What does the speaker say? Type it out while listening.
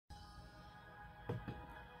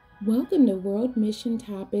Welcome to World Mission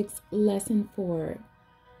Topics Lesson 4.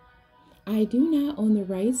 I do not own the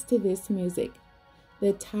rights to this music.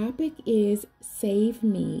 The topic is Save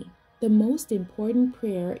Me, the most important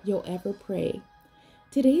prayer you'll ever pray.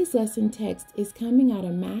 Today's lesson text is coming out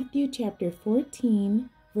of Matthew chapter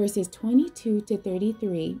 14, verses 22 to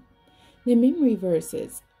 33. The memory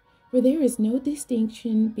verses. For there is no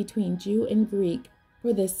distinction between Jew and Greek,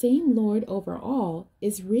 for the same Lord over all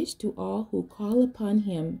is rich to all who call upon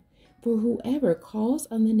him. For whoever calls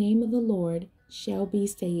on the name of the Lord shall be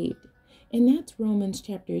saved. And that's Romans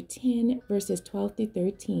chapter 10, verses 12 through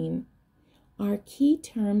 13. Our key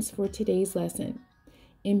terms for today's lesson: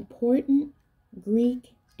 important,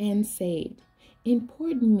 Greek, and saved.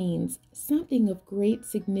 Important means something of great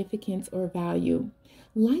significance or value,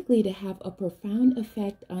 likely to have a profound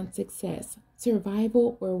effect on success,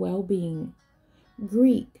 survival, or well-being.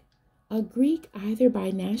 Greek, a Greek either by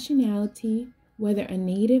nationality, whether a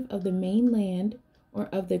native of the mainland or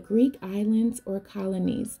of the Greek islands or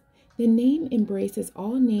colonies. The name embraces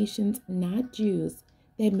all nations not Jews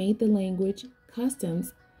that made the language,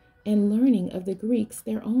 customs, and learning of the Greeks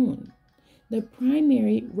their own. The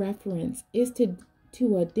primary reference is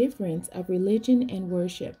to a difference of religion and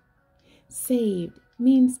worship. Saved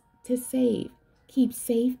means to save, keep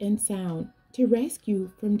safe and sound, to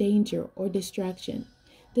rescue from danger or destruction,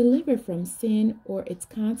 deliver from sin or its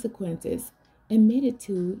consequences, admitted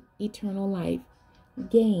to eternal life,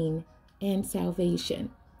 gain, and salvation.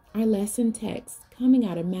 Our lesson text coming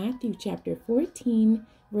out of Matthew chapter 14,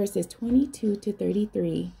 verses 22 to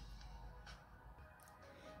 33.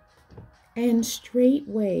 And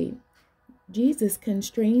straightway Jesus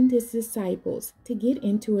constrained his disciples to get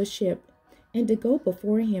into a ship and to go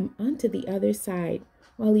before him unto the other side,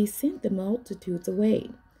 while he sent the multitudes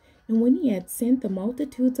away. And when he had sent the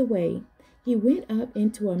multitudes away, he went up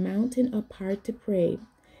into a mountain apart to pray.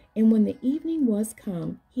 And when the evening was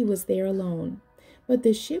come, he was there alone. But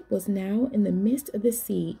the ship was now in the midst of the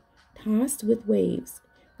sea, tossed with waves,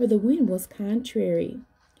 for the wind was contrary.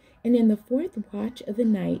 And in the fourth watch of the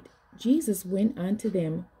night, Jesus went unto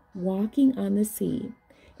them, walking on the sea.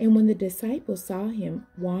 And when the disciples saw him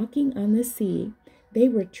walking on the sea, they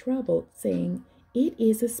were troubled, saying, It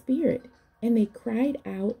is a spirit. And they cried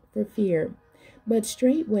out for fear. But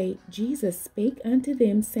straightway Jesus spake unto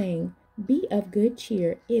them, saying, Be of good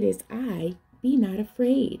cheer, it is I, be not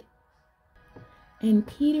afraid. And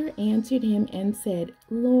Peter answered him and said,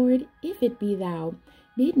 Lord, if it be thou,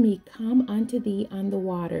 bid me come unto thee on the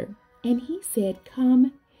water. And he said,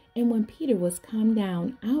 Come. And when Peter was come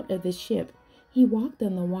down out of the ship, he walked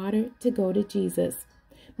on the water to go to Jesus.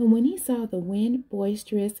 But when he saw the wind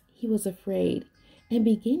boisterous, he was afraid, and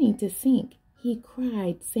beginning to sink, he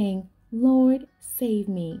cried, saying, Lord, save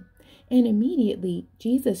me. And immediately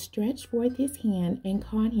Jesus stretched forth his hand and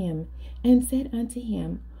caught him, and said unto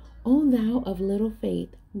him, O thou of little faith,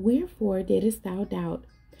 wherefore didst thou doubt?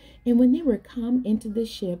 And when they were come into the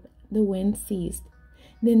ship, the wind ceased.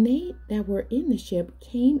 Then they that were in the ship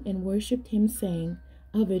came and worshipped him, saying,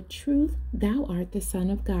 Of a truth thou art the Son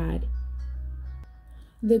of God.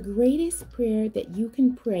 The greatest prayer that you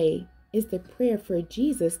can pray is the prayer for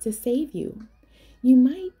Jesus to save you. You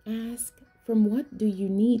might ask, from what do you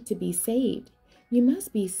need to be saved? You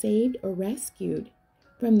must be saved or rescued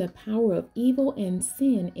from the power of evil and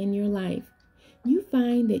sin in your life. You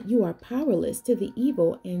find that you are powerless to the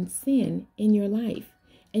evil and sin in your life,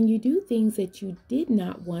 and you do things that you did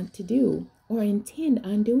not want to do or intend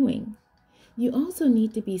on doing. You also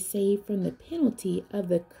need to be saved from the penalty of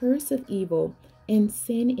the curse of evil and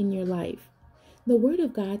sin in your life. The Word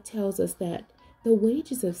of God tells us that the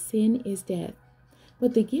wages of sin is death,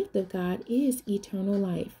 but the gift of God is eternal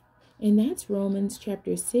life. And that's Romans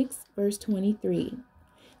chapter 6, verse 23.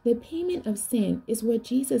 The payment of sin is what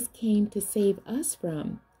Jesus came to save us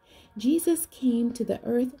from. Jesus came to the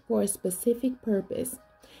earth for a specific purpose,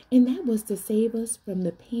 and that was to save us from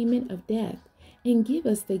the payment of death and give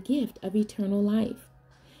us the gift of eternal life.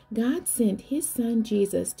 God sent his Son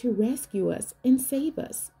Jesus to rescue us and save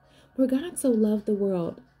us. For God so loved the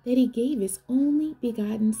world that he gave his only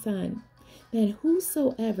begotten Son, that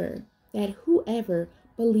whoever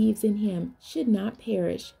believes in him should not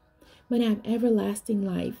perish, but have everlasting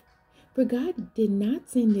life. For God did not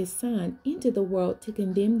send his Son into the world to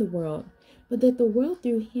condemn the world, but that the world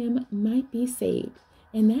through him might be saved.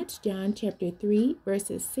 And that's John chapter 3,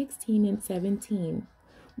 verses 16 and 17.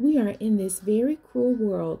 We are in this very cruel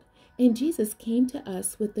world, and Jesus came to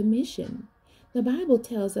us with a mission. The Bible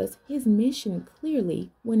tells us his mission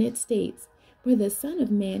clearly when it states, For the Son of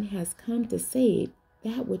Man has come to save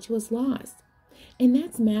that which was lost. And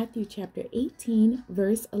that's Matthew chapter 18,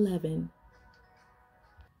 verse 11.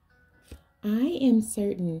 I am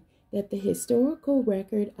certain that the historical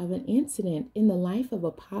record of an incident in the life of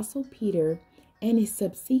Apostle Peter and his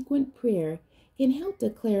subsequent prayer can help to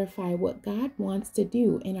clarify what God wants to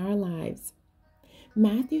do in our lives.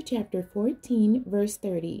 Matthew chapter 14, verse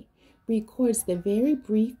 30 records the very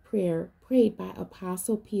brief prayer prayed by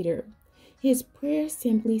Apostle Peter. His prayer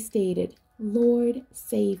simply stated, "Lord,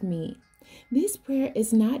 save me." This prayer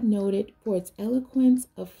is not noted for its eloquence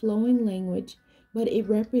of flowing language, but it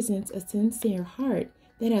represents a sincere heart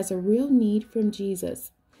that has a real need from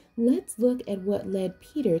Jesus. Let's look at what led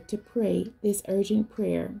Peter to pray this urgent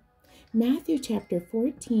prayer. Matthew chapter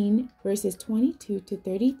 14, verses 22 to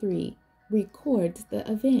 33 records the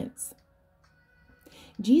events.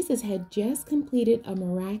 Jesus had just completed a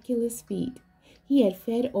miraculous feat. He had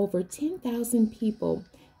fed over 10,000 people,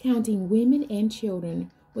 counting women and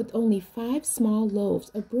children, with only 5 small loaves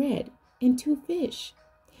of bread and 2 fish.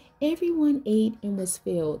 Everyone ate and was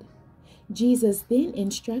filled. Jesus then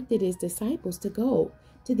instructed his disciples to go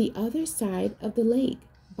to the other side of the lake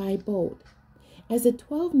by boat. As the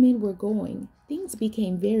 12 men were going, things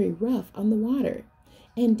became very rough on the water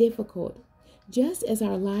and difficult, just as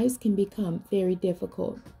our lives can become very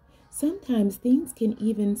difficult. Sometimes things can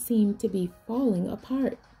even seem to be falling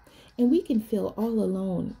apart, and we can feel all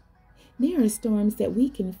alone. There are storms that we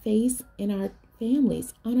can face in our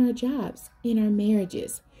families, on our jobs, in our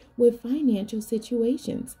marriages, with financial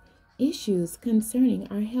situations, issues concerning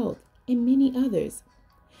our health, and many others.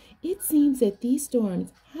 It seems that these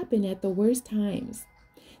storms happen at the worst times.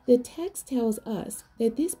 The text tells us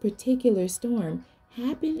that this particular storm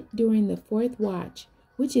happened during the 4th watch,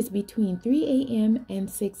 which is between 3 a.m. and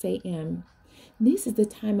 6 a.m. This is the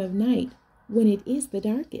time of night when it is the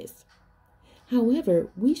darkest.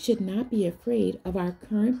 However, we should not be afraid of our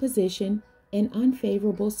current position and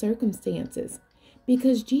unfavorable circumstances,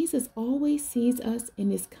 because Jesus always sees us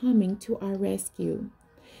and is coming to our rescue.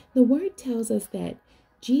 The word tells us that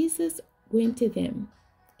Jesus went to them,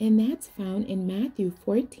 and that's found in Matthew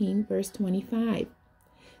 14, verse 25.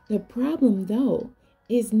 The problem, though,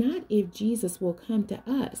 is not if Jesus will come to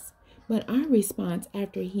us, but our response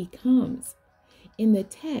after he comes. In the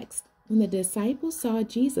text, when the disciples saw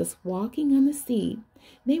Jesus walking on the sea,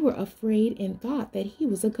 they were afraid and thought that he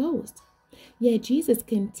was a ghost. Yet Jesus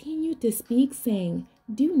continued to speak, saying,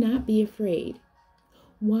 "Do not be afraid."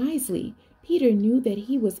 Wisely, Peter knew that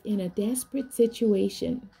he was in a desperate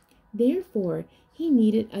situation. Therefore, he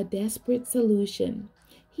needed a desperate solution.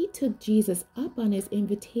 He took Jesus up on his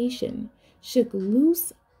invitation, shook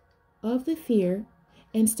loose of the fear,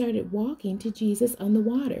 and started walking to Jesus on the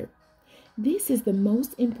water. This is the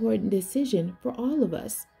most important decision for all of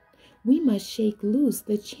us. We must shake loose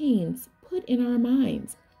the chains put in our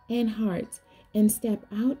minds and hearts and step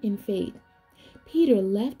out in faith. Peter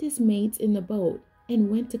left his mates in the boat and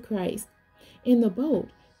went to Christ. In the boat,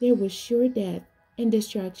 there was sure death and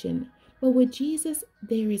destruction, but with Jesus,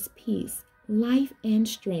 there is peace, life, and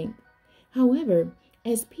strength. However,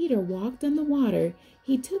 as Peter walked on the water,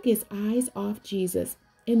 he took his eyes off Jesus,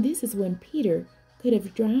 and this is when Peter could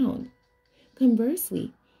have drowned.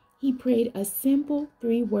 Conversely, he prayed a simple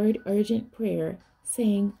 3-word urgent prayer,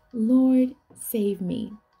 saying, "Lord, save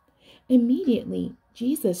me." Immediately,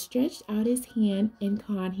 Jesus stretched out his hand and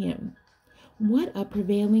caught him. What a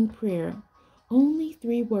prevailing prayer. Only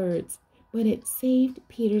 3 words, but it saved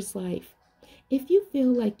Peter's life. If you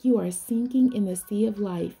feel like you are sinking in the sea of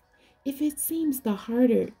life, if it seems the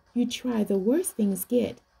harder you try, the worse things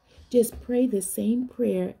get, just pray the same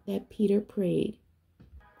prayer that Peter prayed.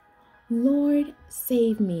 Lord,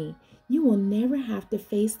 save me. You will never have to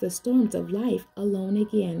face the storms of life alone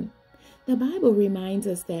again. The Bible reminds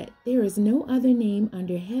us that there is no other name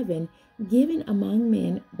under heaven given among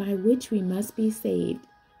men by which we must be saved.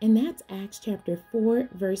 And that's Acts chapter 4,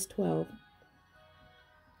 verse 12.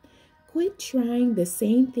 Quit trying the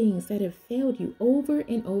same things that have failed you over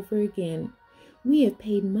and over again. We have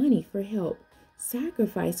paid money for help,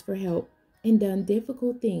 sacrificed for help, and done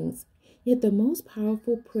difficult things. Yet the most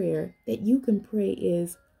powerful prayer that you can pray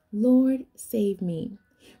is, "Lord, save me."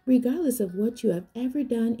 Regardless of what you have ever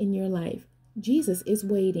done in your life, Jesus is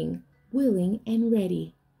waiting, willing, and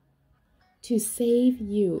ready to save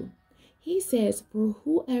you. He says, "For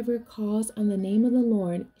whoever calls on the name of the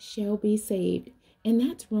Lord shall be saved." And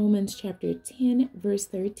that's Romans chapter 10, verse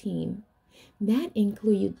 13. That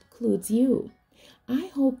includes you. I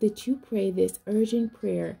hope that you pray this urgent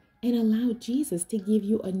prayer and allow Jesus to give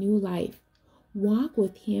you a new life. Walk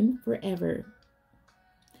with him forever.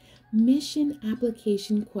 Mission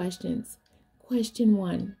application questions. Question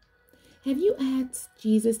 1. Have you asked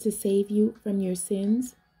Jesus to save you from your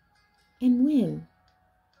sins? And when?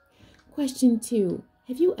 Question 2.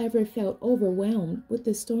 Have you ever felt overwhelmed with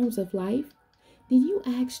the storms of life? Did you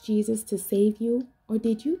ask Jesus to save you, or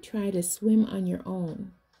did you try to swim on your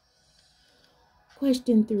own?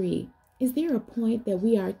 Question 3. Is there a point that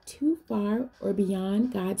we are too far or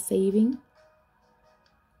beyond God's saving?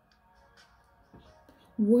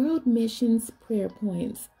 World Missions Prayer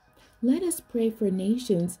Points. Let us pray for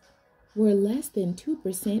nations where less than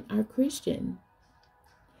 2% are Christian.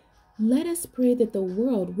 Let us pray that the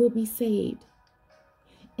world will be saved.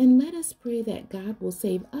 And let us pray that God will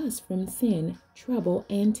save us from sin, trouble,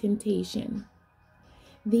 and temptation.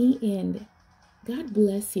 The end. God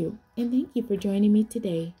bless you, and thank you for joining me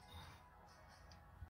today.